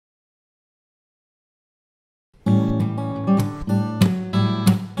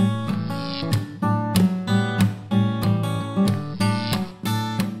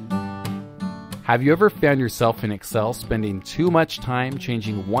Have you ever found yourself in Excel spending too much time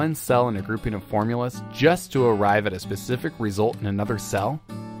changing one cell in a grouping of formulas just to arrive at a specific result in another cell?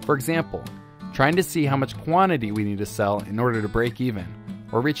 For example, trying to see how much quantity we need to sell in order to break even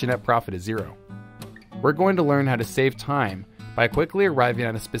or reach a net profit of zero. We're going to learn how to save time by quickly arriving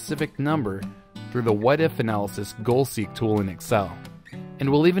at a specific number through the what-if analysis goal-seek tool in Excel. And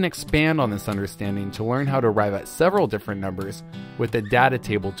we'll even expand on this understanding to learn how to arrive at several different numbers with the data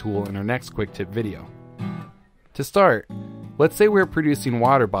table tool in our next quick tip video. To start, let's say we're producing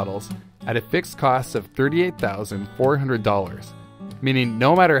water bottles at a fixed cost of $38,400, meaning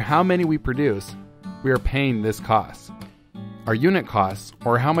no matter how many we produce, we are paying this cost. Our unit cost,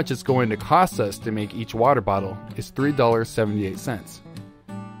 or how much it's going to cost us to make each water bottle, is $3.78.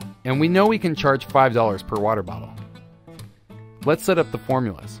 And we know we can charge $5 per water bottle. Let's set up the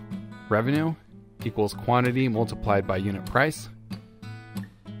formulas. Revenue equals quantity multiplied by unit price.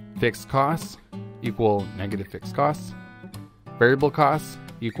 Fixed costs equal negative fixed costs. Variable costs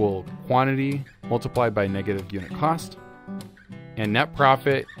equal quantity multiplied by negative unit cost. And net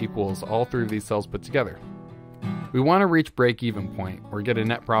profit equals all three of these cells put together. We want to reach break-even point or get a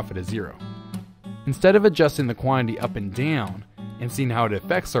net profit of zero. Instead of adjusting the quantity up and down and seeing how it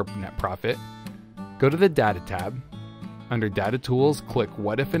affects our net profit, go to the Data tab. Under Data Tools, click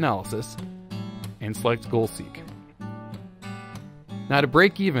What If Analysis and select Goal Seek. Now to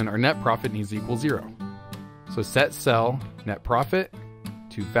break even, our net profit needs to equal zero. So set cell net profit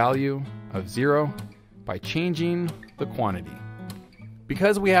to value of zero by changing the quantity.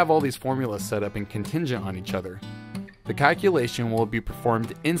 Because we have all these formulas set up and contingent on each other, the calculation will be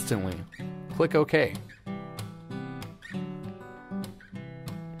performed instantly. Click OK.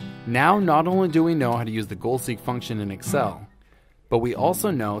 Now, not only do we know how to use the goal-seek function in Excel, but we also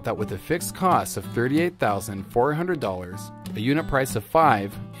know that with a fixed cost of $38,400, a unit price of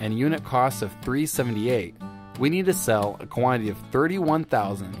 $5, and a unit cost of $3.78, we need to sell a quantity of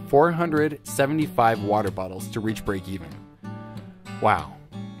 31,475 water bottles to reach break-even. Wow,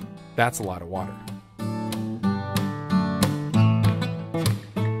 that's a lot of water.